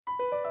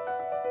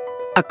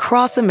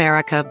Across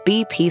America,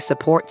 BP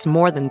supports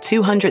more than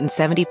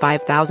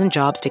 275,000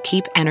 jobs to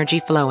keep energy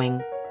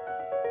flowing.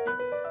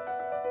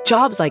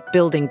 Jobs like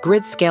building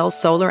grid-scale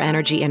solar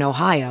energy in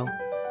Ohio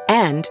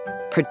and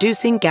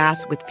producing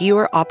gas with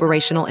fewer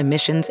operational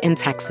emissions in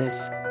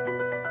Texas.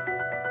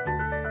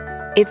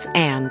 It's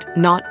and,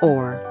 not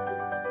or.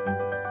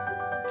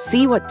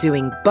 See what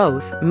doing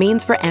both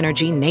means for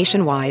energy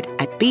nationwide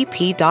at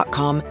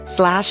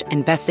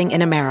bp.com/investing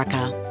in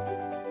America.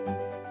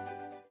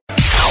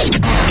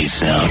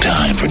 It's now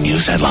time for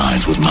news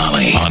headlines with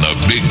Molly on the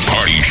Big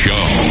Party Show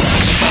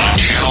on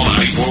Channel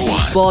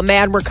 94.1. Well, a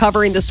man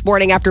recovering this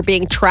morning after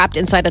being trapped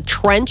inside a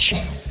trench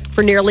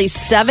for nearly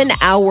 7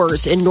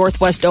 hours in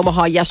northwest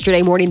Omaha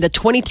yesterday morning. The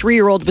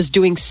 23-year-old was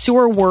doing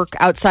sewer work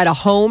outside a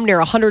home near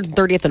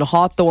 130th and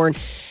Hawthorne.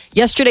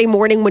 Yesterday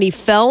morning, when he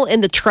fell in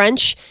the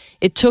trench,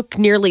 it took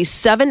nearly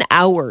 7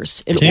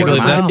 hours in order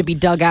for him to be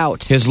dug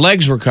out. His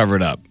legs were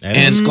covered up.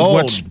 And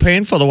what's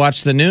painful to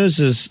watch the news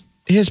is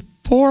his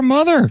poor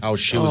mother. Oh,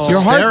 she was Your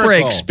hysterical. heart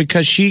breaks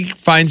because she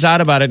finds out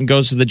about it and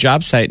goes to the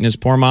job site, and his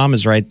poor mom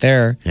is right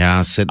there.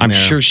 Yeah, sitting I'm there.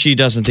 sure she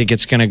doesn't think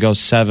it's going to go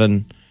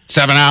 7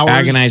 hours.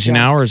 agonizing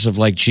hours of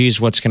like, geez,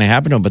 what's going to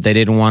happen to him? But they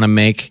didn't want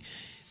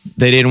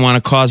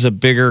to cause a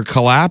bigger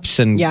collapse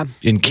and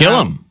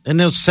kill him. And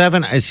those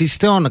 7, is he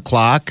still on the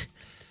clock?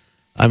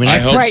 I mean, I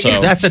hope so.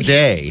 That's a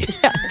day.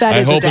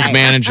 I hope his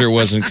manager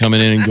wasn't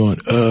coming in and going,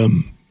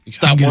 He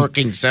stopped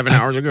working 7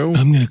 hours ago.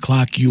 I'm going to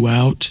clock you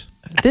out.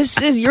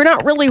 You're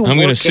not really working. I'm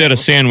going to set a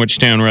sandwich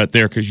down right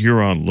there because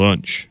you're on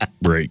lunch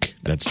break.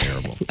 That's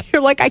terrible.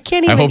 You're like, I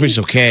can't even. I hope he's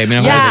okay. I mean,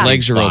 I hope his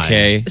legs are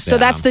okay. So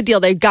that's the deal.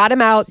 They got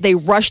him out. They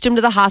rushed him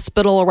to the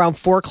hospital around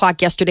 4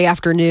 o'clock yesterday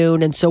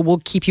afternoon. And so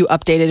we'll keep you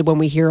updated when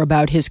we hear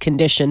about his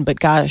condition. But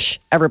gosh,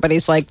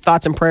 everybody's like,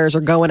 thoughts and prayers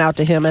are going out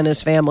to him and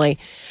his family.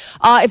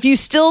 If you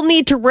still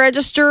need to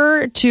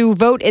register to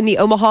vote in the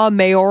Omaha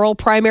mayoral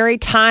primary,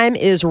 time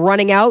is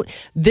running out.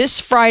 This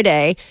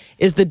Friday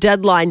is the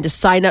deadline to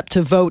sign up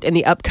to vote in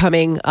the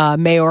upcoming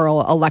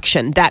mayoral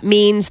election. That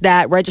means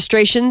that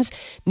registrations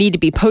need to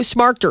be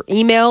postmarked or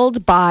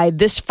emailed by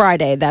this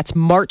Friday. That's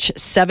March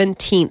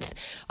 17th.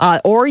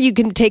 Or you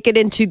can take it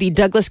into the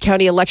Douglas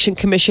County Election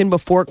Commission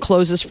before it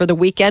closes for the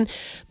weekend.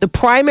 The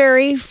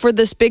primary for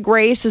this big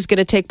race is going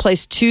to take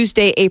place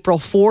Tuesday, April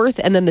 4th,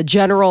 and then the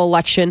general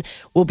election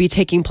will be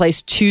taking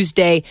place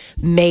Tuesday,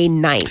 May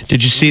 9th.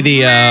 Did you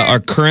see our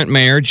current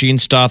mayor, Gene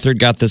Stothard,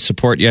 got the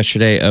support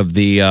yesterday of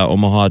the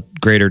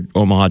Greater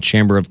Omaha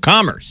Chamber of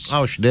Commerce?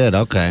 Oh, she did.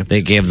 Okay.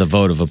 They gave the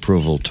vote of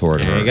approval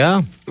toward her. There you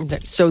go.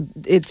 So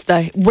it's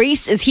the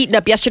race is heating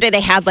up. Yesterday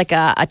they had like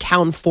a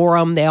town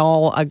forum. They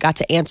all got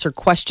to answer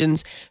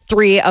questions.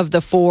 3 of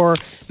the 4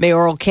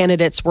 mayoral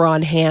candidates were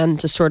on hand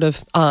to sort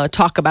of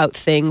talk about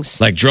things.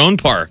 Like Drone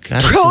Park.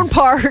 Drone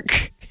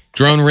Park.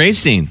 Drone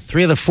racing.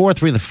 3 of the 4,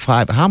 3 of the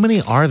 5. How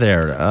many are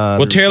there?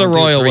 Well, Taylor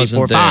Royal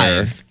wasn't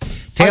there. 5.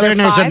 Taylor, and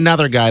there's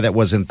another guy that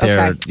wasn't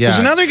there. Okay. Yeah. There's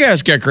another guy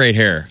who's got great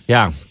hair.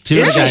 Yeah.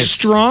 It's a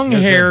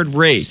strong-haired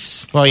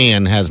race. Well,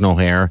 Ian has no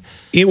hair.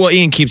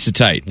 Ian keeps it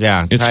tight.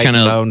 Yeah, it's tight kind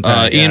and bone of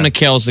tight, Ian yeah.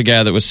 McKell's the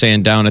guy that was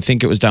saying down. I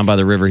think it was down by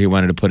the river. He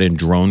wanted to put in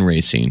drone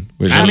racing.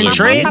 I'm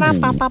intrigued.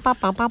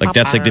 Like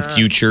that's like the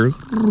future.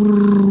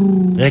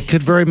 It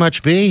could very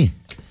much be.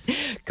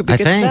 Could be I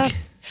good think.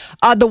 stuff.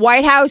 The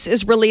White House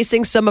is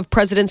releasing some of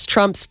President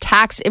Trump's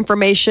tax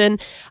information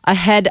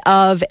ahead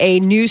of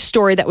a news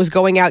story that was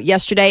going out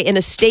yesterday. In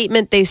a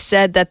statement, they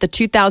said that in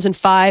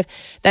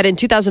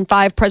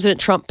 2005,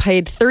 President Trump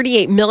paid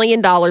 $38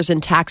 million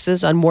in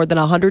taxes on more than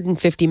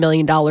 $150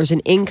 million in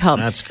income.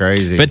 That's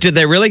crazy. But did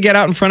they really get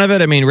out in front of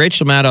it? I mean,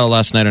 Rachel Maddow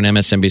last night on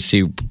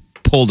MSNBC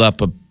pulled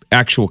up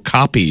actual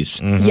copies.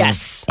 Mm-hmm.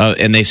 Yes.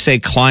 And they say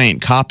client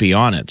copy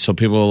on it. So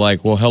people are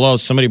like, well, hello,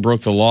 somebody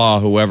broke the law,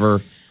 whoever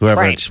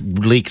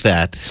leaked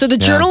that. So the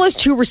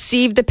journalist who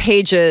received the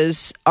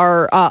pages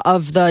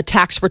of the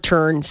tax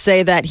return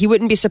say that he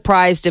wouldn't be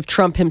surprised if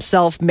Trump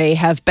himself may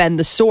have been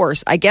the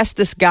source. I guess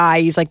this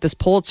guy, he's like this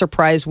Pulitzer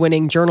Prize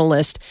winning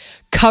journalist,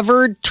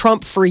 covered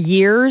Trump for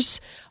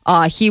years.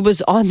 He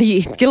was on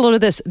get a load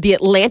of this, the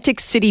Atlantic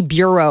City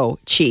bureau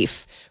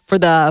chief for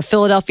the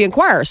Philadelphia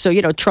Inquirer. So,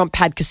 Trump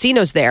had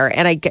casinos there.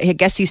 And I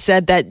guess he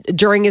said that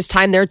during his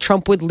time there,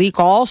 Trump would leak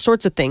all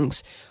sorts of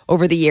things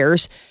over the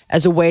years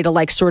as a way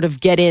to sort of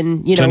get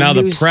in, So now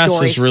the news press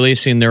stories. is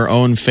releasing their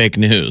own fake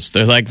news.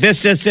 They're like,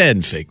 this just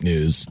in, fake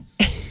news.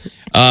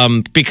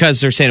 Because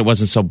they're saying it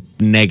wasn't so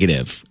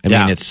negative. I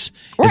mean, is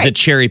it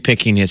cherry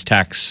picking his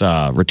tax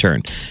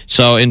return?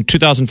 So in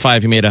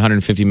 2005, he made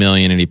 $150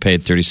 million and he paid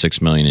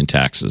 $36 million in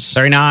taxes.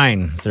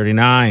 39.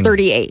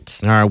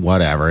 38. Or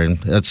whatever.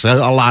 It's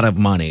a lot of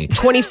money.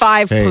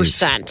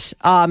 25%.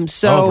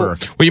 Over. Well,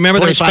 you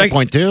remember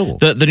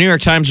 25.2. The New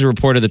York Times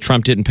reported that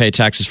Trump didn't pay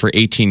taxes for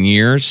 18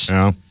 years.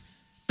 Yeah.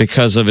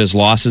 Because of his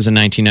losses in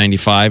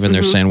 1995. And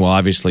they're saying, well,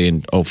 obviously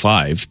in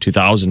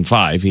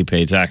 2005, he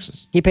paid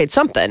taxes. He paid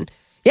something.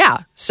 Yeah.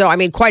 So, I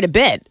mean, quite a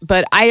bit.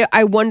 But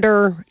I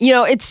wonder,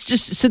 it's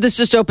just, so this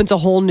just opens a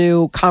whole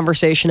new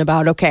conversation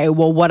about, okay,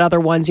 well, what other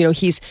ones,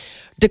 he's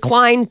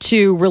declined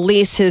to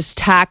release his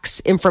tax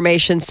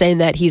information saying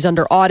that he's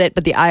under audit,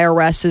 but the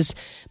IRS has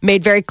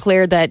made very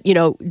clear that,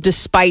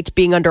 despite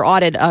being under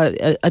audit,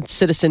 a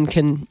citizen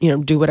can,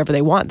 do whatever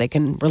they want. They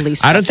can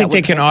release. I don't think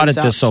they can audit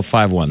this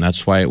 051.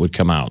 That's why it would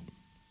come out.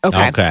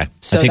 Okay.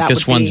 So I think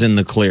this one's in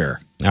the clear.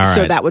 All right.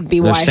 So that would be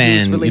They're why saying,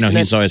 he's releasing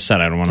he's always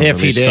said, I don't want to If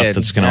he release stuff did,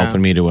 that's going to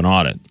open me to an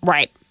audit.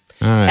 Right.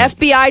 All right.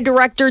 FBI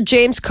Director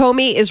James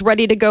Comey is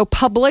ready to go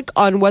public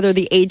on whether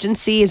the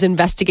agency is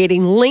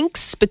investigating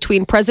links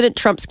between President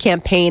Trump's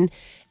campaign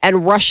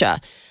and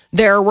Russia.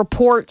 There are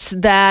reports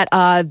that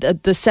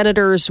the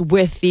senators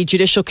with the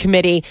Judicial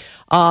Committee,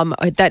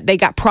 that they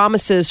got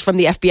promises from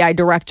the FBI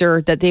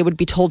director that they would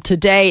be told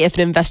today if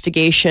an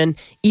investigation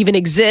even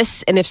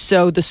exists, and if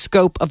so, the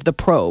scope of the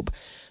probe.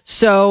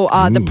 So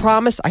the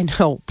promise, I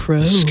know,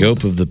 probe. The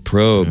scope of the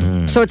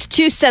probe. So it's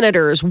two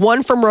senators,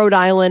 one from Rhode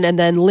Island and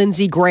then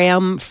Lindsey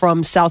Graham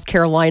from South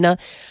Carolina.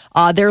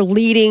 They're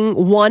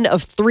leading one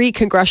of three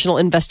congressional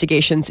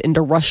investigations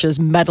into Russia's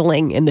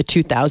meddling in the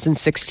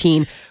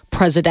 2016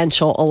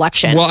 presidential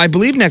election. Well, I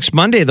believe next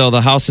Monday, though,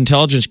 the House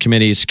Intelligence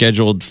Committee is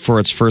scheduled for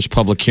its first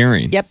public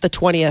hearing. Yep, the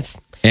 20th.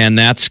 And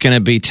that's going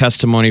to be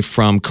testimony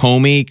from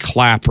Comey,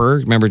 Clapper,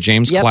 remember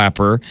James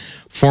Clapper,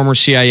 former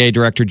CIA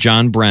Director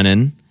John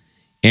Brennan.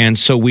 And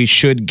so we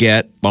should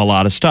get a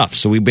lot of stuff.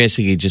 So we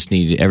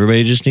basically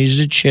everybody just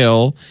needs to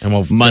chill.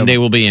 And Monday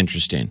will be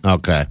interesting.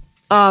 Okay.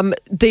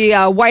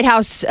 The White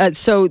House,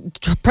 so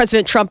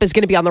President Trump is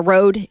going to be on the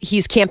road.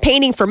 He's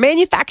campaigning for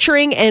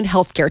manufacturing and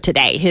healthcare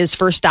today. His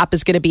first stop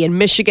is going to be in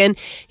Michigan.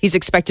 He's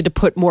expected to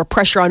put more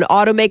pressure on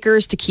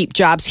automakers to keep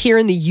jobs here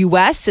in the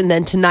U.S. And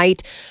then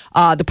tonight,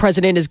 the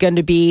president is going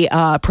to be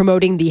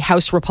promoting the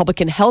House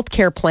Republican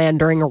healthcare plan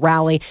during a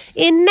rally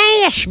in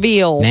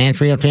Nashville.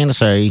 Nashville,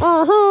 Tennessee.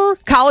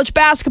 College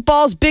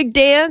basketball's big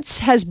dance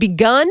has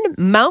begun.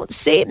 Mount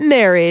St.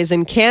 Mary's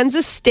and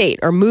Kansas State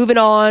are moving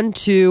on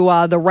to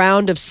the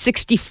round of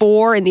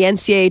 64 in the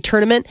NCAA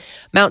tournament.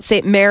 Mount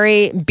St.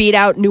 Mary beat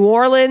out New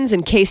Orleans,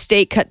 and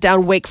K-State cut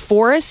down Wake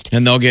Forest.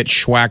 And they'll get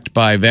schwacked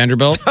by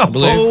Vanderbilt, I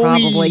believe.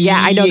 Probably, yeah.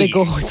 I know they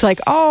go. It's like,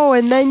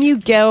 and then you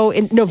go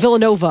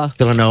Villanova.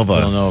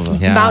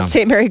 Yeah. Mount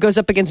St. Mary goes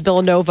up against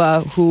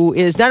Villanova, who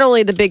is not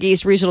only the Big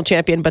East regional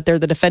champion, but they're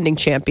the defending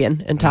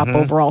champion and top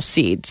overall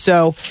seed.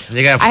 So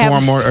they got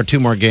two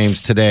more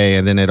games today,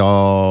 and then it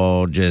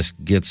all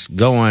just gets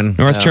going.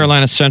 North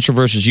Carolina Central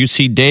versus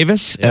UC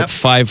Davis at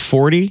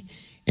 5:40,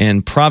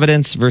 and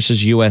Providence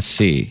versus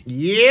USC.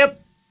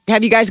 Yep.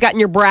 Have you guys gotten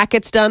your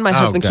brackets done? My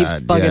husband keeps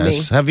bugging me.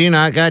 Have you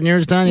not gotten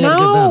yours done? You No, gotta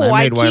get it done.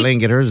 I made I keep- Wileen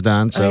get hers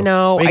done. So I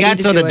know. We I got need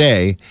to till do it.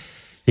 today.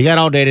 You got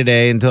all day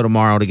today until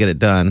tomorrow to get it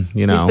done.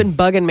 He's been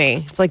bugging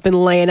me. It's like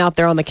been laying out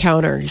there on the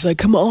counter. He's like,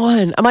 "Come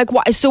on." I'm like,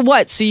 "Why? So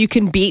what? So you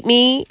can beat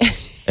me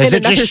in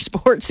another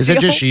sports Is deal?"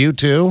 it just you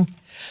two?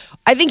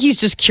 I think he's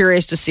just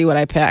curious to see what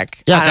I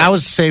pick. Yeah, I I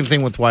was the same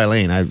thing with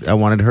Wileen. I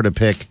wanted her to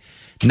pick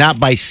not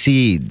by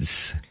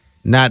seeds.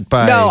 Not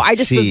by No, I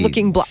just was seeds.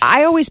 looking.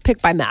 I always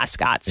pick by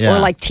mascots Yeah. or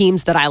like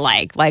teams that I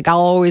like. Like I'll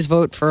always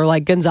vote for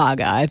like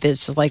Gonzaga if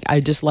it's like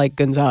I just like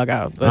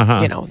Gonzaga.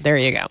 But there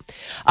you go.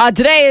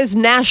 Today is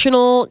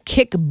National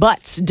Kick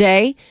Butts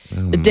Day.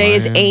 The day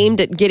is aimed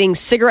at getting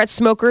cigarette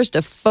smokers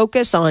to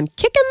focus on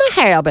kicking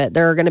the habit.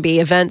 There are going to be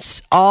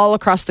events all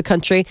across the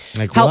country,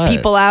 Like help what?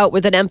 people out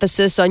with an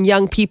emphasis on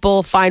young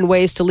people find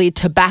ways to lead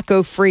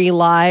tobacco-free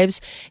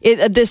lives.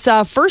 This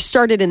first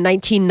started in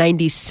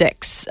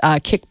 1996.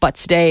 Kick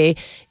Butts Day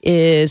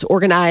is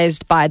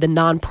organized by the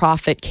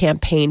nonprofit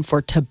Campaign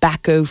for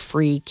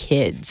Tobacco-Free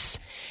Kids.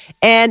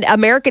 And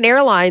American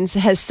Airlines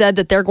has said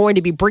that they're going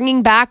to be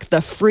bringing back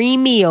the free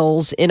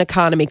meals in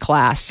economy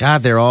class.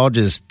 God, they're all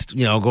just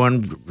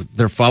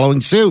they're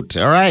following suit.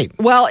 All right.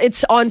 Well,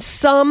 it's on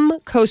some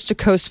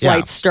coast-to-coast Yeah.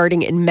 flights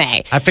starting in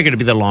May. I figured it'd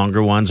be the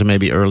longer ones or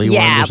maybe early ones.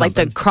 Yeah, or like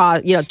the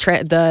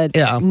something.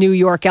 Yeah. New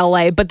York,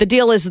 LA. But the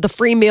deal is the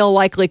free meal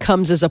likely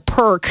comes as a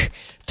perk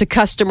to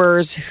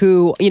customers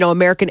who,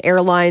 American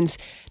Airlines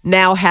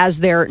now has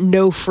their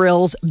no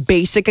frills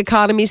basic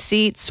economy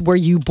seats where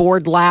you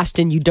board last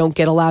and you don't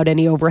get allowed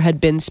any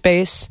overhead bin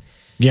space.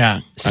 Yeah.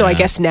 So I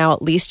guess now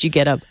at least you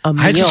get a meal.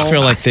 I just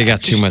feel like they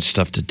got too much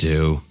stuff to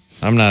do.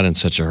 I'm not in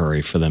such a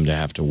hurry for them to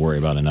have to worry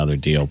about another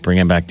deal.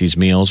 Bringing back these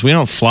meals. We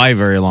don't fly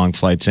very long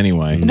flights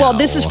anyway. Well,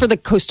 this is for the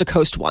coast to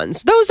coast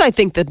ones. Those, I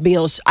think, the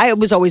meals. I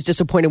was always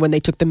disappointed when they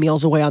took the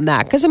meals away on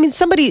that because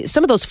some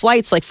of those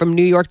flights, like from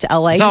New York to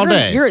LA, It's all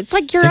day. It's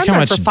like you're Think on how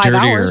there much for 5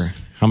 hours.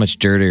 how much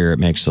dirtier it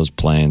makes those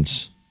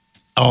planes.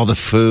 All the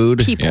food.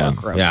 People Yeah. are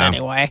gross Yeah.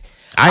 anyway.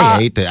 I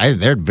hate that.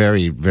 They're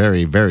very,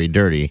 very, very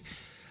dirty.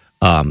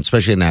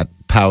 Especially in that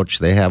pouch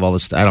they have all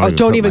this. Don't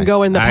put even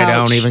go in the I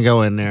don't pouch. even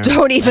go in there.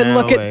 Don't even No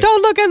look way. at.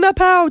 Don't look in the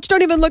pouch.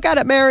 Don't even look at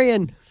it,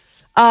 Marion.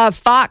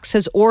 Fox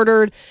has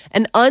ordered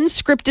an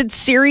unscripted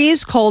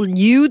series called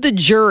 "You the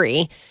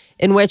Jury,"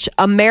 in which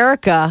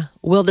America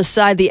will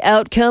decide the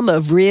outcome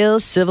of real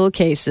civil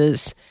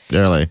cases.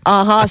 Really?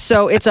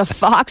 So it's a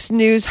Fox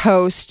News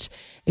host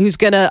who's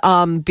going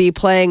to be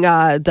playing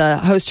the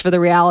host for the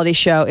reality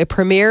show. It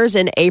premieres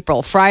in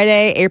April,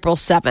 Friday, April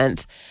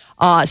 7th.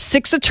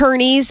 6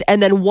 attorneys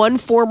and then 1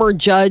 former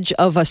judge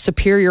of a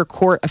Superior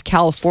Court of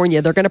California.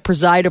 They're going to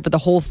preside over the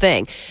whole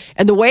thing.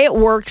 And the way it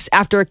works,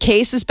 after a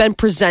case has been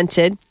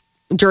presented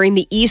during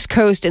the East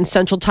Coast and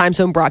Central Time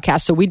Zone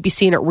broadcast, so we'd be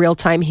seeing it real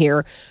time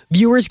here,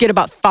 viewers get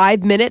about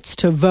 5 minutes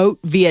to vote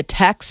via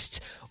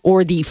text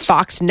or the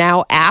Fox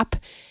Now app.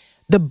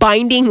 The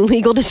binding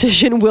legal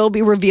decision will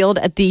be revealed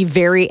at the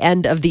very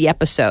end of the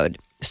episode.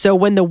 So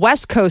when the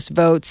West Coast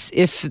votes,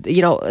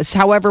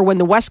 however, when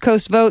the West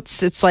Coast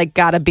votes, it's like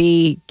got to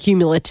be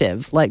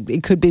cumulative. Like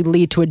it could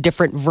lead to a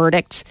different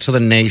verdict. So the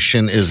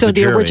nation is the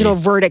jury. Original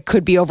verdict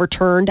could be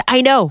overturned.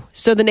 I know.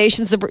 So the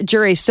nation's the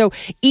jury. So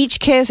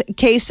each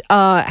case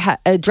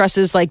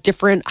addresses like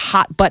different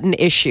hot button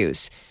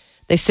issues.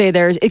 They say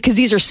because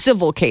these are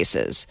civil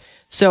cases.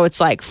 So it's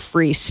like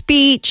free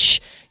speech,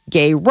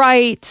 gay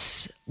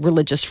rights,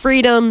 religious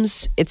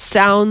freedoms. It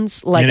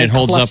sounds like and it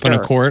holds cluster. Up in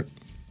a court.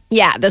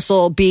 Yeah, this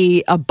will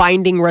be a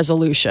binding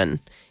resolution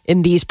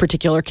in these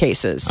particular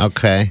cases.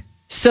 Okay.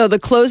 So the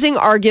closing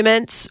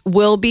arguments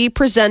will be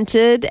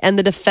presented and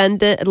the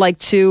defendant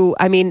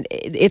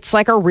it's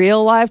like a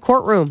real live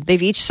courtroom.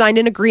 They've each signed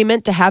an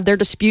agreement to have their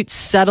disputes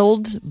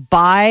settled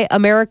by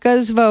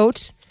America's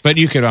vote. But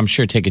you could, I'm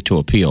sure, take it to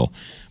appeal.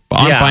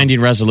 But binding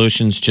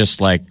resolutions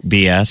just like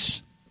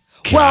BS.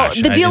 Well,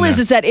 the deal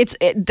is that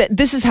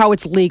this is how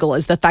it's legal,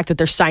 is the fact that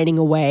they're signing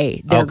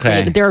away.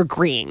 They're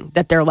agreeing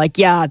that they're like,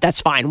 yeah,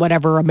 that's fine.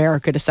 Whatever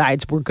America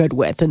decides, we're good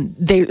with. And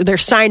they're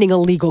signing a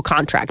legal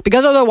contract.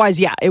 Because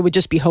otherwise, it would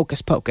just be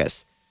hocus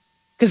pocus.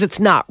 Because it's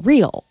not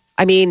real.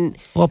 I mean,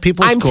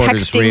 I'm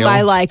texting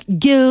my like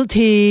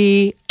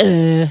guilty,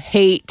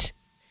 hate.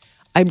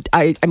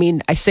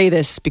 I say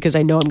this because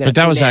I know I'm going to. But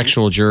that was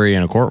actual jury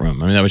in a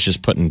courtroom. I mean, that was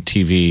just putting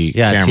TV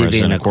cameras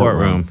in a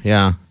courtroom.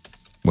 Yeah.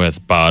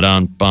 With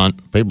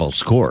bunt. People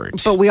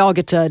scored. But we all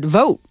get to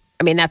vote.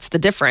 I mean, that's the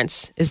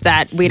difference, is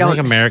that we don't. I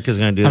think America's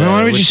going to do that. Why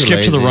don't we just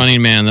skip to The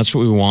Running Man? That's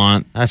what we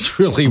want. That's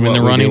really what we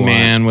The Running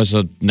Man was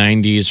a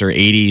 90s or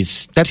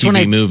 80s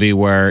TV movie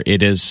where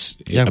it is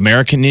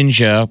American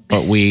Ninja,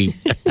 but we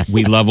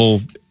level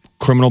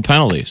criminal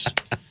penalties.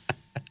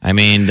 I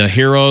mean, the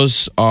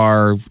heroes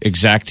are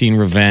exacting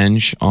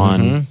revenge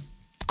on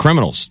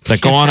criminals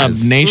that go on a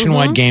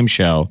nationwide game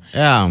show.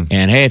 Yeah.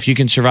 And hey, if you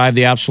can survive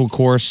the obstacle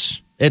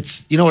course,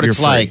 it's it's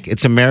free. like.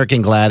 It's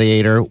American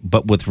Gladiator,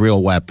 but with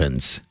real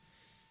weapons.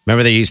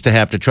 Remember, they used to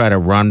have to try to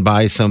run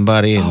by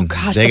somebody, and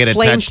they get a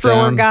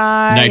touchdown.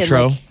 Guy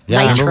Nitro.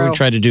 Remember we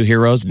tried to do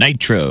Heroes?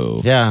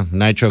 Nitro. Yeah,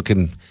 Nitro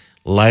can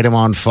light him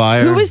on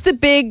fire. Who is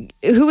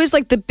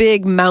like the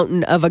big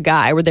mountain of a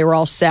guy where they were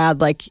all sad?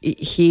 Like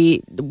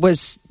he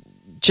was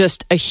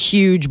just a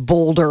huge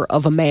boulder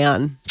of a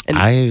man.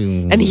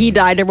 And he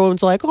died.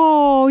 Everyone's like,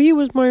 oh, he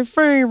was my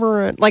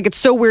favorite. Like, it's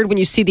so weird when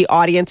you see the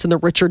audience and the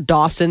Richard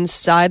Dawson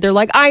side. They're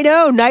like, I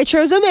know,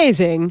 Nitro's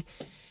amazing.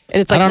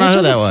 And it's like,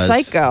 Nitro's a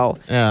psycho.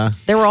 Yeah.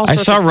 They were all I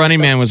saw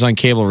Running Man was on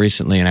cable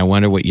recently, and I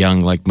wonder what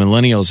young, like,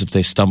 millennials, if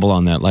they stumble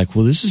on that, like,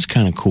 well, this is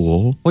kind of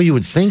cool. Well, you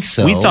would think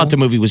so. We thought the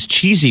movie was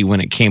cheesy when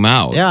it came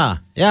out. Yeah,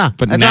 yeah.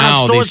 But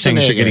now these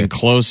things are getting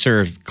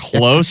closer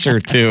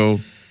to...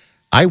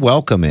 I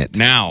welcome it.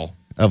 Now.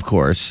 Of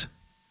course.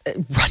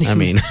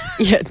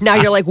 Now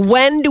you're like,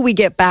 when do we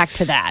get back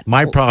to that?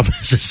 My problem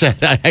is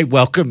that I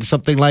welcome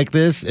something like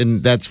this,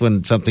 and that's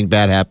when something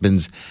bad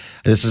happens.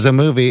 This is a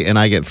movie, and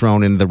I get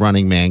thrown into the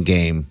Running Man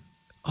game,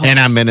 and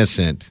I'm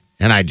innocent,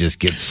 and I just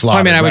get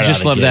slaughtered. I would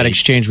just love that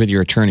exchange with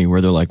your attorney where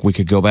they're like, we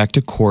could go back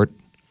to court,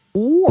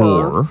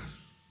 or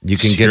you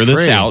can hear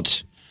this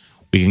out.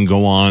 We can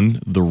go on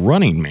The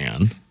Running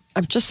Man.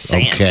 I'm just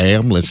saying. Okay,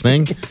 I'm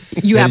listening.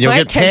 You have my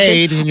attention.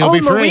 Paid and you'll be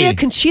free. Maria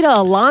Conchita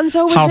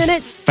Alonso was in it. How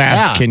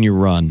fast can you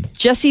run?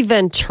 Jesse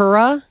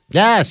Ventura.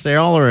 Yes, they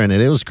all are in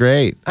it. It was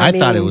great. I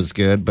thought it was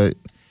good, but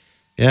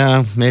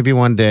yeah, maybe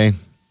one day.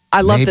 I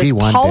love this.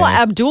 Paula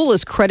Abdul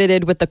is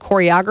credited with the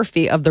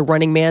choreography of the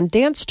Running Man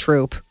dance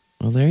troupe.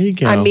 Well, there you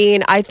go. I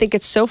mean, I think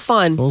it's so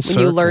fun when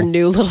you learn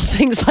new little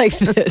things like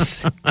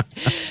this.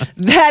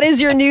 That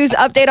is your news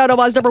update on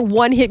Omaha's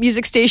 #1 hit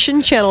music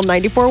station, Channel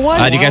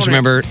 94.1. Do you guys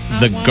remember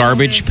the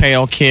Garbage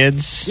Pail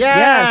Kids?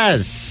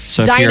 Yes.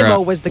 So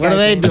Dynamo was the guy's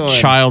name. A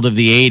child of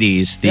the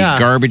 80s. The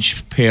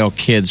Garbage Pail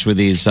Kids were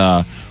these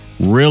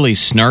really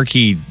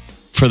snarky,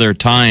 for their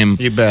time,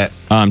 you bet,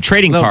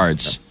 trading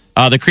cards.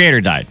 The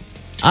creator died.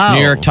 Oh.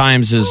 New York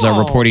Times is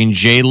reporting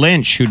Jay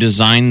Lynch, who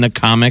designed the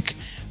comic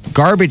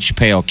Garbage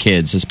Pail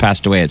Kids, has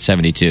passed away at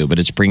 72, but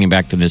it's bringing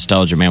back the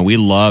nostalgia. Man, we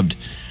loved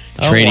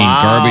trading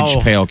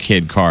Garbage Pail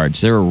Kid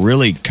cards. They were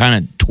really kind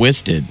of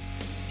twisted.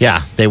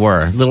 Yeah, they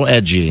were. A little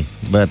edgy.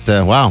 But,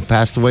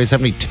 passed away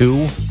 72.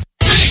 They're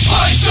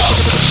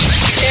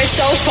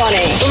so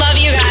funny. Love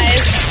you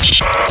guys.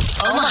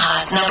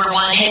 Omaha's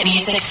 #1 hit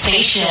music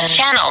station,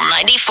 Channel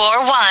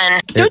 94.1.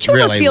 Don't you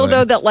ever feel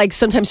though that like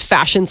sometimes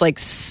fashion's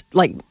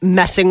like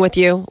messing with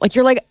you? Like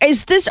you're like,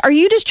 are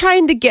you just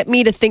trying to get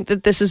me to think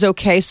that this is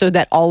okay so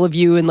that all of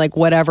you in like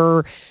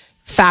whatever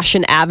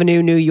Fashion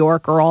Avenue, New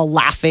York, are all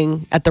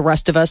laughing at the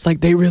rest of us. Like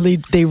they really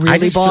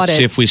bought it.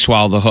 See if we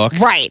swallow the hook.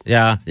 Right.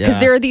 Yeah. Because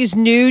there are these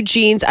new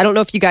jeans. I don't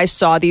know if you guys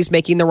saw these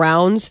making the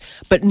rounds,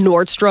 but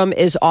Nordstrom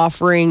is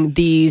offering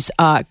these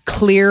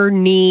clear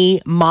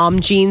knee mom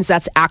jeans.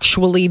 That's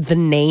actually the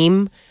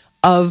name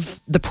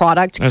of the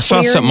product. I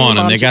saw Clear something knee on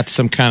them. mom They jeans. got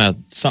some kind of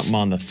something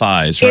on the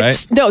thighs,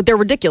 right? No, they're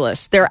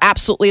ridiculous. They're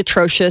absolutely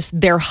atrocious.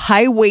 They're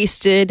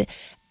high-waisted,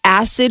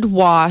 acid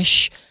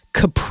wash,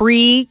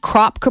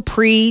 crop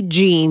capri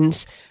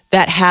jeans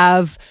that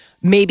have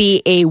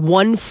maybe a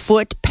 1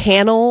 foot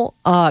panel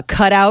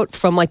cut out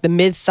from like the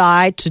mid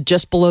thigh to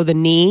just below the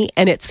knee,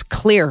 and it's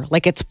clear,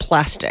 like it's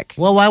plastic.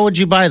 Well, why would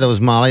you buy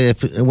those, Molly,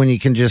 when you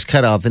can just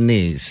cut out the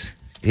knees?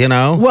 You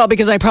know? Well,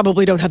 because I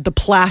probably don't have the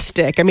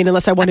plastic. I mean,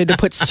 unless I wanted to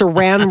put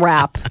saran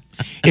wrap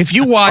If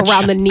you watch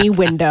around the knee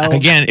window.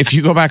 again, if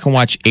you go back and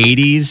watch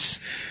 80s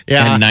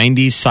and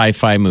 90s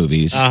sci-fi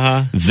movies,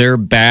 their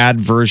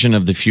bad version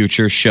of the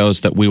future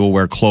shows that we will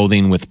wear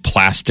clothing with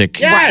plastic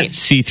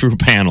see-through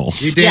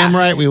panels. You damn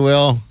right we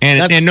will.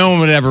 And no one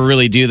would ever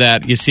really do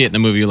that. You see it in the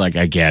movie, you're like,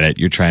 I get it.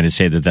 You're trying to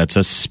say that that's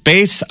a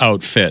space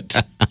outfit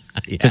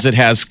because it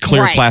has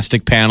clear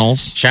plastic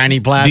panels. Shiny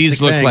plastic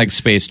These look things. like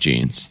space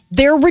jeans.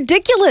 They're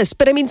ridiculous,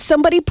 but I mean,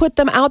 somebody put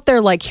them out there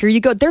like, here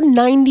you go. They're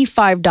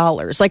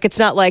 $95. Like, it's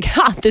not like,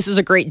 this is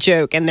a great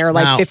joke. And they're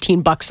like Now,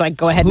 $15. Like,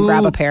 go ahead and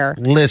grab a pair.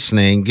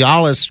 Listening,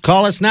 call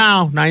us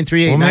now,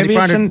 938-9400. Well, maybe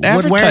it's an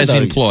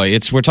advertising ploy.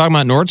 We're talking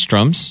about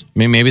Nordstrom's. I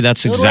mean, maybe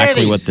that's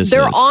exactly what this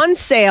They're is. on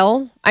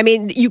sale. I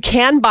mean, you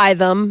can buy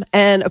them.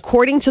 And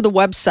according to the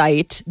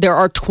website, there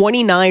are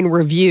 29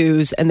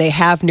 reviews and they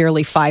have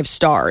nearly 5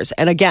 stars.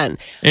 And again,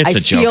 It's I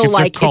a joke. feel If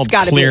like they're called it's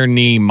got to clear be.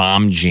 knee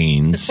mom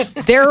jeans.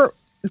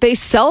 They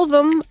sell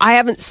them. I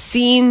haven't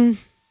seen.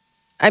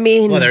 I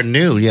mean, Well, they're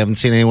new. You haven't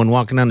seen anyone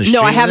walking down the street.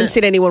 no, I with haven't it?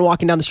 seen anyone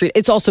walking down the street.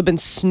 It's also been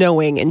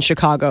snowing in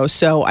Chicago.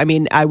 So, I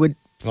mean, I would.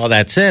 Well,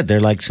 that's it. They're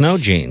like snow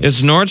jeans.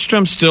 Is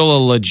Nordstrom still a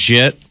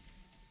legit?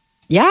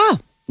 Yeah.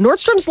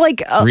 Nordstrom's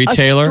like a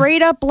Retailer?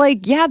 straight up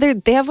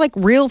they have like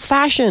real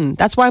fashion.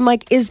 That's why I'm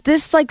like, is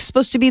this like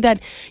supposed to be that,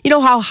 you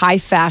know how high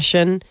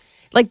fashion?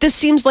 Like this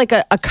seems like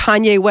a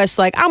Kanye West,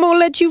 like, I'm going to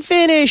let you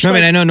finish. No, I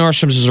Like, mean, I know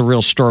Nordstrom's is a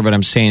real store, but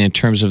I'm saying in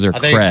terms of their Are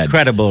they cred.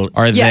 credible?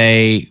 Are Yes.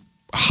 they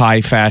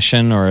high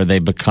fashion or are they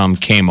become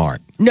Kmart?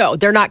 no,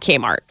 they're not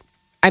Kmart.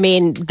 I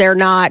mean, they're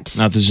not.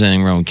 Not that there's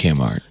anything wrong with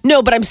Kmart.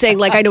 No, but I'm saying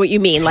like, I know what you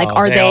mean. Like,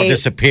 are They all they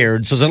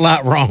disappeared, so there's a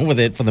lot wrong with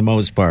it for the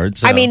most part.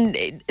 So. I mean,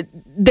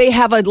 they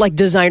have like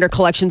designer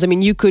collections. I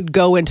mean, you could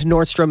go into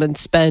Nordstrom and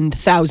spend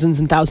thousands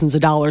and thousands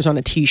of dollars on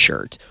a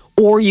T-shirt,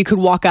 or you could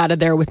walk out of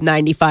there with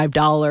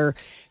 $95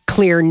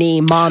 clear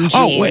knee mom jeans.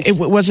 Oh, wait,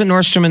 wasn't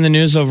Nordstrom in the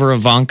news over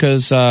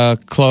Ivanka's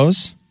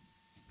clothes?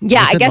 Yeah,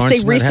 I Wasn't guess they Nordstrom that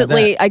had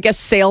recently. that? I guess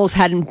sales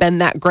hadn't been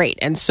that great,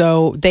 and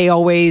so they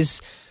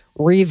always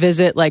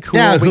revisit like who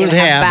are we who going to they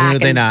have have, back? who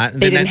they And not. They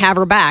They didn't not- have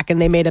her back,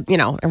 and they made a.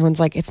 Everyone's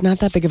like, it's not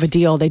that big of a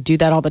deal. They do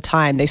that all the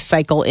time. They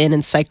cycle in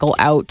and cycle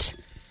out.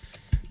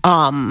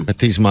 But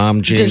these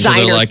mom jeans. Design- So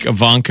they're Designers. like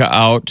Ivanka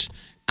out,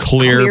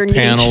 clear knee.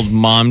 paneled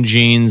mom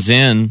jeans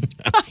in.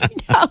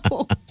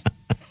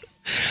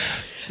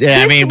 Yeah, I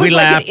This mean, we was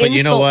like laugh, an but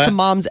you know insult what? to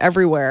moms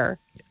everywhere.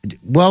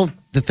 Well,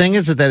 the thing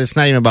is that it's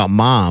not even about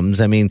moms.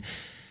 I mean,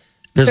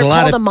 there's They're a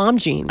lot called of a mom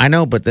jean. I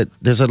know, but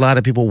there's a lot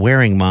of people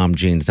wearing mom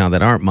jeans now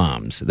that aren't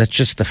moms. That's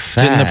just the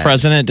fact.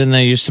 Didn't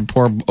they used to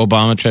poor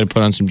Obama try to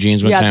put on some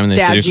jeans one Yeah, time and they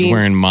dad said he was jeans.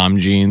 wearing mom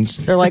jeans?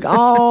 They're like,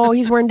 oh,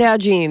 he's wearing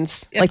dad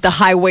jeans, like the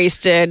high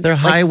waisted. They're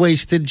high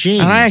waisted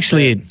jeans. And I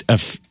actually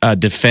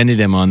defended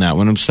him on that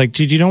one. I'm just like,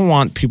 dude, you don't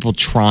want people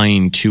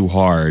trying too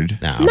hard.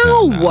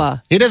 No.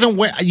 He doesn't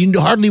wear. You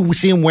hardly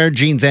see him wear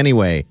jeans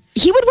anyway.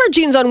 He would wear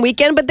jeans on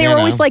weekend, but they were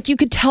always like, you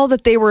could tell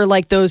that they were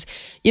like those,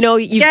 you've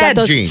Dad got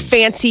those jeans.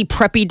 fancy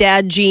preppy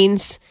dad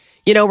jeans,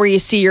 where you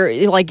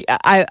see like,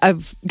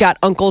 I've got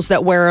uncles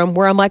that wear them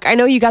where I'm like, I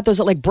know you got those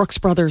at like Brooks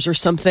Brothers or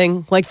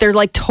something. Like they're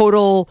like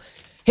total,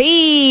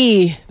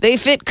 hey, they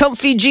fit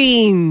comfy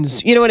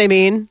jeans. You know what I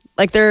mean?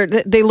 Like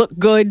they look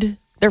good.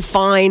 They're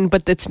fine,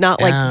 but it's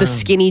not like the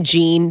skinny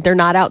jean. They're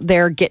not out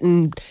there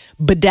getting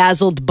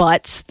bedazzled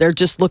butts. They're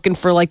just looking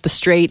for like the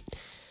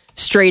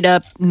straight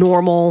up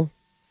normal.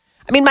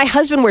 I mean, my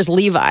husband wears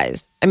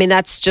Levi's. I mean,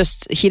 that's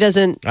just, he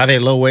doesn't. Are they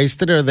low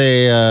waisted or are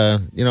they? Are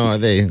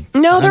they?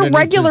 No, they're underneath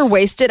regular this-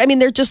 waisted. I mean,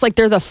 they're just like,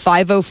 they're the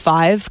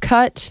 505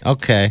 cut.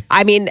 Okay.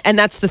 I mean, and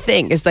that's the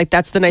thing, is like,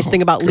 that's the nice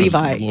thing about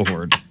Levi.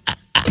 Lord.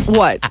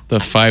 What? The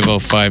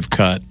 505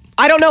 cut.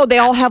 I don't know. They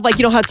all have like,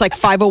 how it's like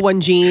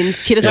 501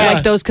 jeans. He doesn't Yeah.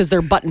 like those because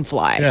they're button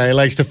fly. Yeah, he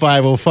likes the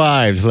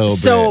 505s a little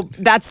So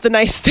bit. that's the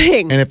nice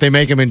thing. And if they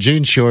make him in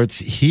jean shorts,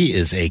 he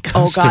is a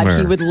Oh customer. God,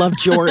 he would love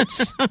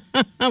jorts.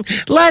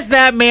 Let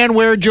that man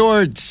wear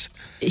jorts.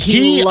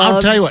 He I'll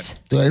loves tell you what,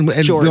 and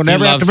jorts. you'll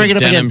never He have to loves bring a it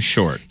up denim again.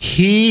 short.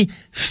 He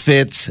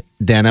fits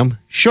denim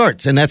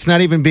shorts, and that's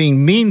not even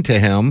being mean to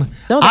him.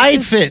 No, that's I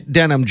his- fit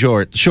denim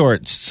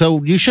shorts,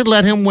 so you should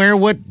let him wear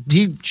what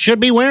he should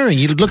be wearing.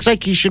 He looks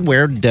like he should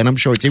wear denim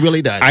shorts. He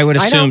really does. I would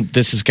I assume know.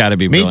 this has got to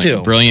be Me brilliant,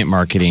 too. brilliant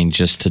marketing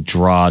just to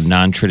draw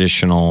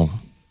non-traditional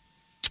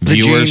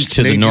viewers jeans,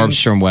 to the new jeans.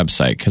 Nordstrom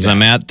website because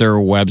I'm at their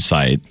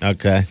website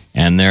Okay.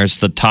 and there's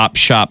the Top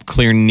Shop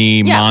clear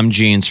knee Yeah. mom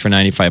jeans for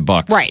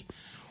 $95. Right.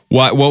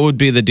 What would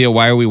be the deal?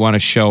 Why do we want to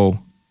show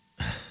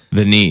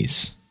the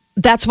knees?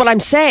 That's what I'm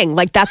saying.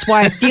 Like, that's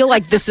why I feel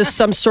like this is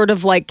some sort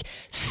of like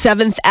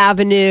 7th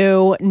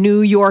Avenue,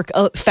 New York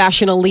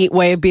fashion elite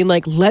way of being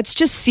like, let's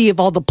just see if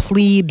all the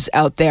plebes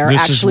out there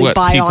actually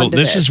buy onto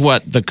This is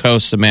what the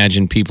coast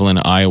imagine people in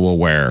Iowa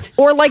wear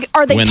Or like,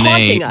 are they when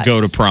taunting they us?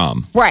 go to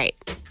prom. Right.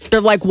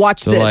 They're like,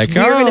 watch They're this. like,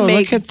 We're oh, gonna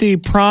make look at the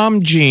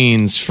prom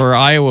jeans for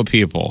Iowa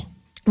people.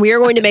 we are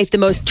going to make the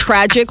most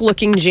tragic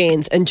looking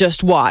jeans and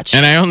just watch.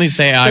 And I only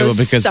say Iowa Those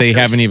because they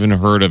suckers. haven't even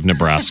heard of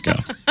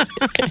Nebraska.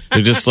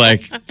 They're just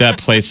like that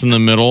place in the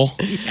middle.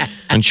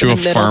 Aren't you The a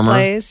middle farmer?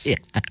 place.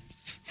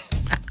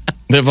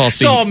 They've all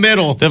seen all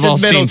middle. They've all Middle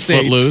seen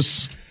states.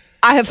 Footloose.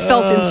 I have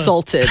felt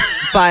insulted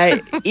by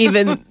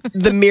even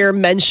the mere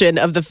mention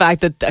of the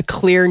fact that a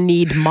clear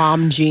kneed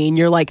mom jean.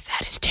 You're like,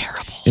 that is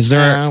terrible. Is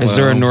there Ah, is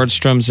there a well.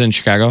 Nordstrom's in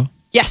Chicago?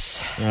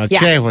 Yes. Okay.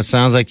 Yeah. Well,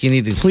 sounds like you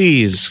need to.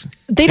 Please,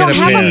 They don't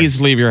have them.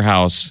 please leave your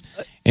house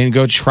and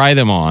go try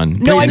them on.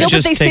 No, I and know, but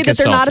just they say take that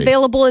a they're not selfie.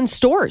 available in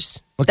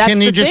stores. Well, That's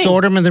can you the just thing.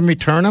 order them and then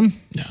return them?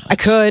 I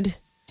could.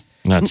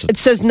 That's It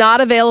says not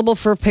available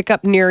for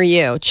pickup near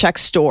you. Check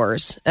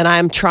stores. And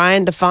I'm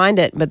trying to find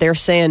it, but they're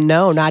saying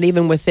no, not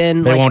even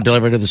within They like won't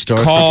deliver to the store.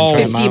 Call- so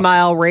you can try 50 them out.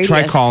 mile radius.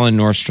 try calling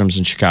Nordstrom's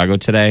in Chicago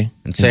today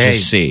and say,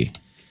 just see.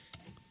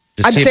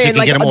 Just I'm see if saying you can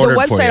like get them the ordered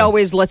for website you.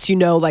 always lets you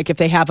know like if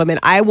they have them, and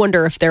I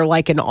wonder if they're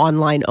like an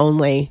online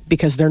only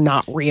because they're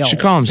not real. You should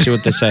call them, see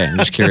what they say. I'm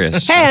just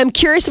curious. Hey, I'm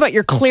curious about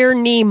your clear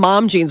knee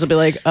mom jeans. I'll be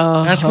like,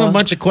 Ask them a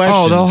bunch of questions.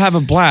 Oh, they'll have a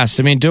blast.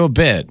 I mean, do a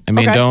bit. I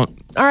mean, Okay. don't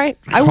all right,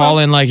 I call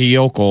will. in like a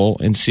yokel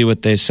and see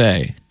what they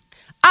say.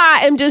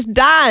 I am just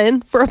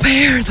dying for a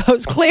pair of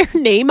those clear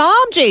knee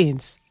mom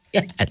jeans.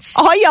 Yes.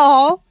 Oh,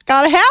 y'all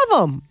gotta have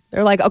them.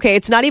 They're like, okay,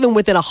 it's not even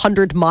within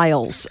 100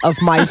 miles of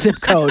my zip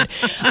code.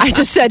 I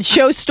just said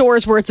show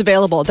stores where it's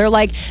available. They're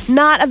like,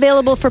 not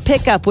available for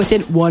pickup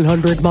within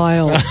 100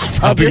 miles. of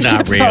Probably your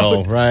not zip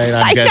real, code. right?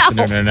 I I'm guessing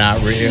know. they're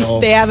not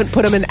real. They haven't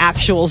put them in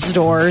actual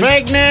stores.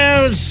 Fake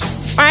news.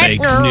 Fake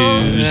news.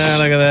 Yeah,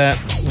 look at that.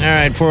 All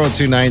right,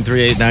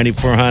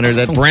 402-938-9400.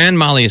 That Brand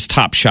Molly is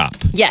Top Shop.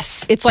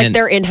 Yes, it's like And-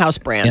 their in-house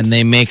brand. And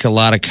they make a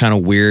lot of kind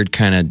of weird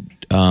kind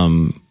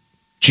of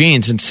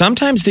jeans. And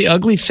sometimes the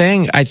ugly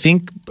thing, I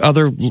think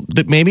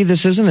that maybe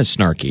this isn't as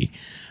snarky.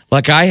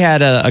 Like I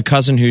had a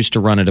cousin who used to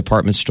run a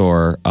department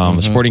store,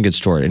 a sporting goods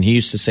store, and he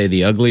used to say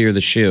the uglier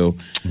the shoe,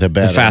 The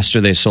better. faster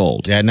they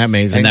sold. Yeah, isn't that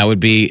amazing? And that would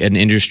be an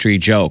industry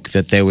joke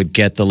that they would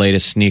get the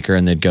latest sneaker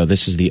and they'd go,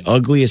 this is the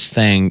ugliest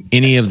thing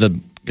any of the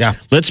Yeah.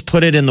 let's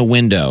put it in the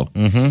window.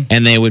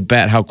 And they would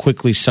bet how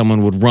quickly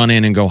someone would run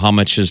in and go, how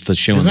much is the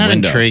shoe Isn't in the that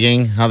window?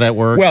 intriguing how that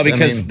works? Well, I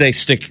because mean, they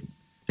stick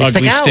they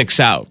ugly stick out. sticks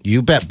out.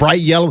 You bet. Bright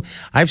yellow.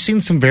 I've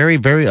seen some very,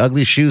 very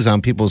ugly shoes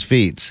on people's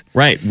feet.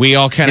 Right. We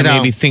all kind of You know,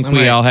 maybe think I'm we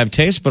like- all have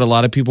taste, but a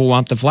lot of people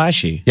want the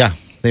flashy. Yeah,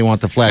 they want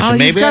the flash. Oh, And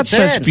you've maybe got that's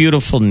such it.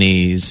 beautiful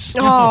knees.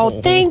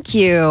 oh, thank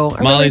you. I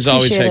really Molly's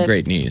always appreciate had it.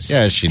 great knees.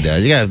 Yeah, she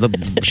does. Yeah,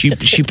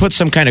 She put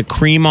some kind of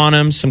cream on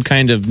them, some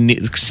kind of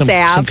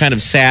Salve. some kind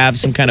of salve,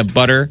 some kind of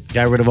butter.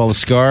 got rid of all the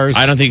scars.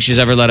 I don't think she's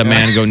ever let a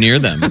man go near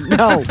them.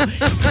 No,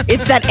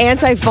 it's that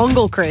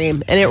antifungal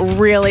cream, and it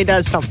really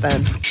does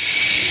something.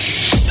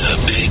 The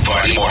Big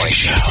Party Morning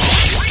Show.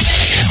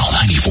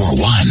 Channel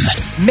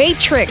 94.1.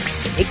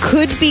 Matrix, it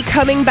could be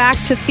coming back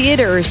to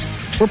theaters,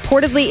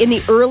 reportedly in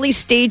the early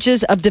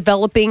stages of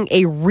developing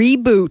a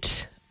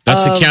reboot.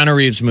 That's the Keanu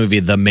Reeves movie,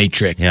 The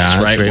Matrix. Yeah, that's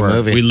a right? great Where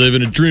movie. we live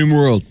in a dream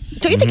world.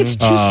 Don't you think it's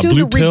too soon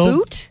Blue to pill,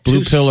 reboot?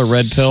 blue pill or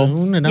red pill.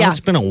 Soon, and now Yeah. it's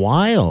been a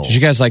while. Did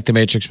you guys like the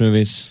Matrix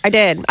movies? I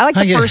did. I liked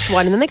the yeah. first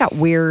one, and then they got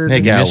weird. They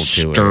got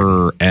to it.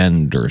 Mr.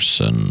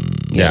 Anderson.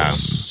 Yeah,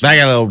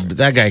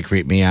 that guy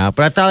creeped me out.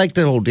 But I thought I liked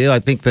the whole deal. I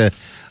think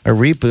a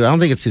reboot. I don't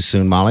think it's too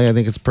soon, Molly. I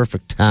think it's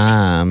perfect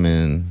time.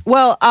 And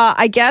Well,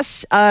 I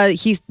guess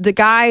he's the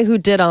guy who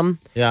did them.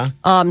 yeah,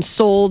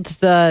 Sold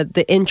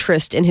the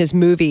interest in his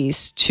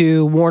movies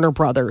to Warner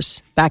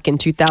Brothers back in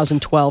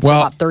 2012 for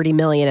Well, about $30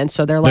 million, and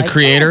so they're The like,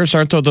 creators,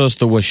 aren't those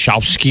the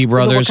Wachowski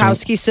brothers?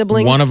 Wachowski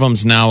siblings. One of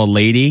them's now a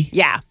lady.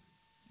 yeah.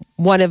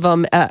 One of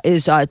them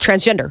is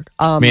transgender.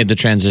 Made the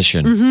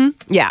transition.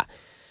 Mm-hmm. Yeah.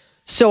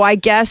 So I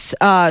guess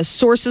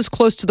sources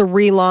close to the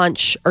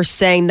relaunch are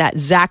saying that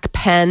Zach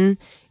Penn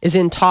is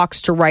in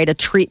talks to write a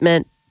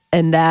treatment,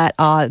 and that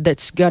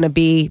that's going to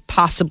be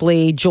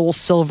possibly Joel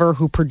Silver,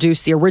 who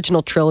produced the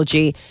original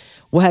trilogy,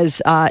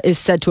 is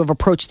said to have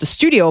approached the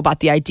studio about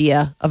the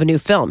idea of a new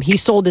film. He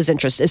sold his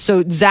interest.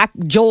 So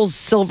Joel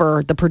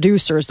Silver, the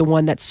producer, is the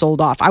one that sold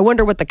off. I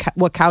wonder what the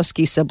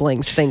Wachowski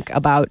siblings think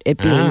about it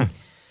being.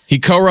 He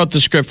co-wrote the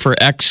script for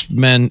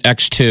X-Men,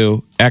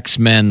 X2,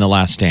 X-Men: The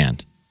Last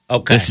Stand.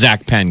 okay. This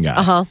Zach Penn guy.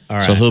 Uh-huh. All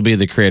right. So he'll be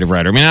the creative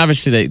writer. I mean,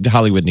 obviously,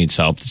 Hollywood needs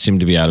help. They seem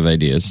to be out of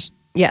ideas.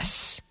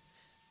 Yes.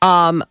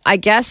 I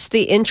guess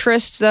the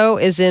interest, though,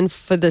 is in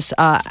for this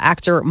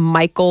actor,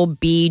 Michael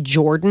B.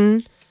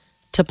 Jordan,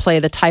 to play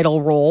the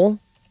title role.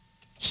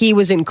 He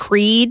was in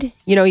Creed.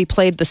 He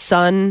played the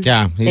son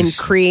in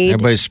Creed.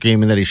 Everybody's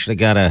screaming that he should have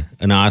got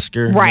an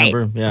Oscar. Right.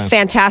 Remember? Yeah.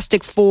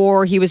 Fantastic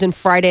Four. He was in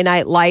Friday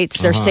Night Lights.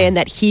 They're saying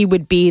that he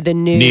would be the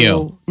new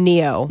Neo.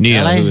 Neo,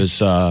 who is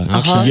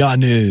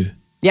Keanu.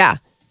 Yeah.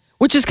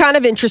 Which is kind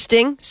of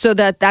interesting. So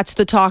that's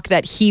the talk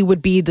that he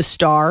would be the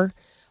star.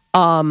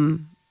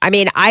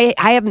 I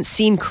haven't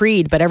seen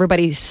Creed, but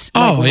everybody's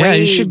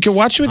you should go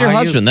watch it with your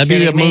husband. That'd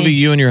be a movie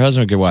you and your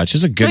husband could watch.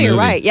 It's a good movie. You're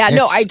right. Yeah, I don't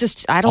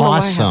know why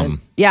I haven't.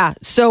 Yeah,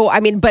 so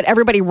but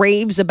everybody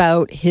raves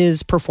about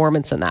his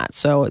performance in that.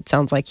 So it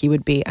sounds like he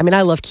would be. I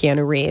love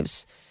Keanu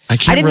Reeves. I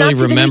can't really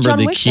remember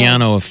the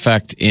Keanu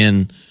effect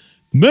in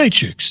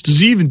Matrix. Does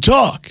he even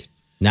talk?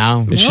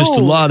 No. It's just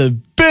a lot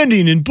of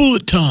bending and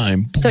bullet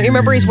time. Don't you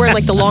remember he's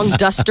wearing the long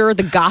duster,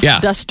 the goth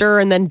duster,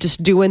 and then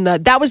just doing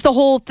that was the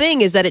whole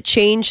thing, is that it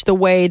changed the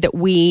way that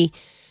we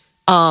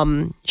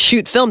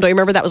shoot film. Don't you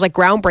remember that was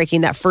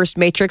groundbreaking, that first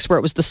Matrix where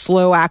it was the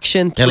slow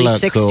action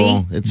 360?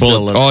 Cool. It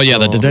still looks cool.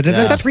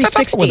 The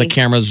 360 where the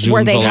camera zooms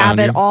where they have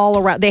it you. all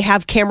around. They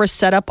have cameras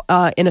set up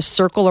in a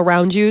circle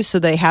around you, so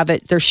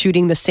they're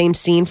shooting the same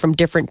scene from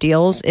different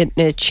deals.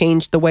 It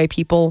changed the way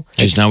people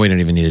now we don't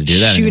even need to do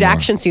that shoot anymore.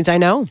 action scenes. I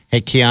know.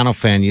 Hey, Keanu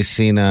fan, you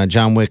seen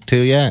John Wick 2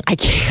 yet? I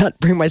can't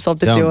bring myself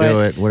to Don't do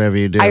it. Whatever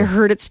you do. I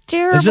heard it's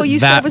terrible. Is it you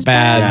that said it was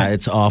bad? Yeah,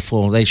 it's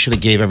awful. They should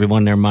have gave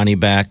everyone their money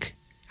back.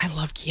 I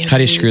love Keanu. How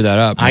do you screw that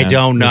up, man? I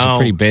don't know. It's a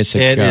pretty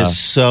basic. It is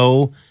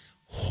so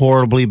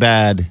horribly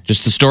bad.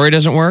 Just the story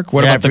doesn't work?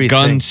 What about the Everything.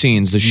 gun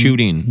scenes, the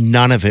shooting?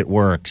 None of it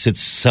works. It's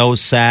so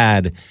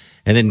sad.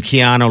 And then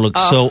Keanu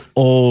looks so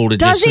old. It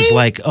Does just is he?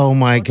 like, oh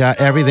my God,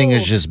 everything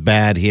is just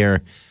bad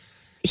here.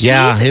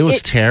 It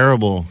was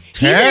terrible.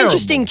 He's an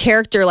interesting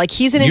character.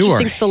 He's an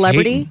interesting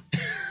celebrity.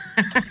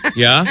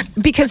 Yeah?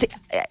 Because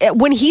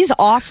when he's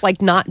off,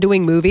 not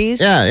doing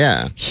movies,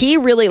 he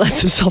really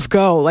lets himself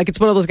go. It's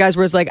one of those guys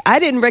where it's I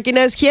didn't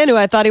recognize Keanu.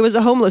 I thought he was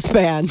a homeless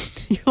man.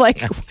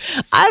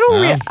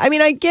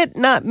 I get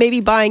not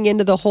maybe buying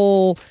into the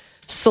whole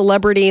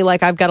celebrity,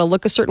 I've got to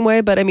look a certain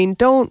way, but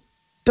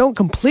don't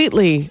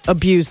completely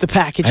abuse the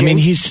packaging.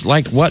 He's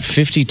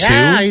 52?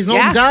 Yeah, he's an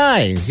old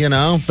guy,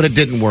 but it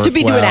didn't work. To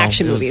be doing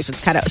action movies,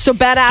 it's kind of so.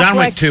 Ben Affleck. John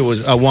Wick 2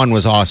 was 1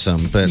 was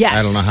awesome, but yes,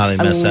 I don't know how they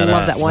messed that up. I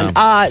love that one.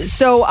 No.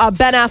 So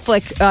Ben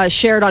Affleck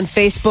shared on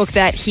Facebook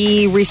that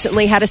he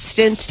recently had a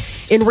stint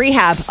in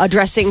rehab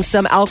addressing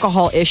some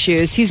alcohol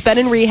issues. He's been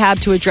in rehab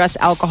to address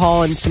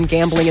alcohol and some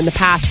gambling in the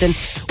past, and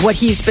what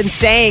he's been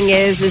saying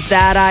is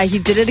that he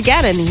did it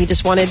again, and he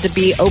just wanted to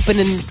be open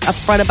and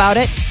upfront about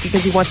it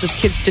because he wants his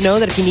kids to know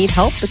that if you need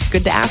help, it's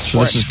good to ask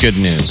for this it. is good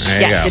news.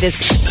 Yes, it is.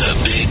 The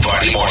Big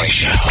Party Morning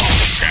Show.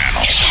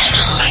 Channel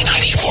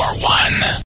 94.1.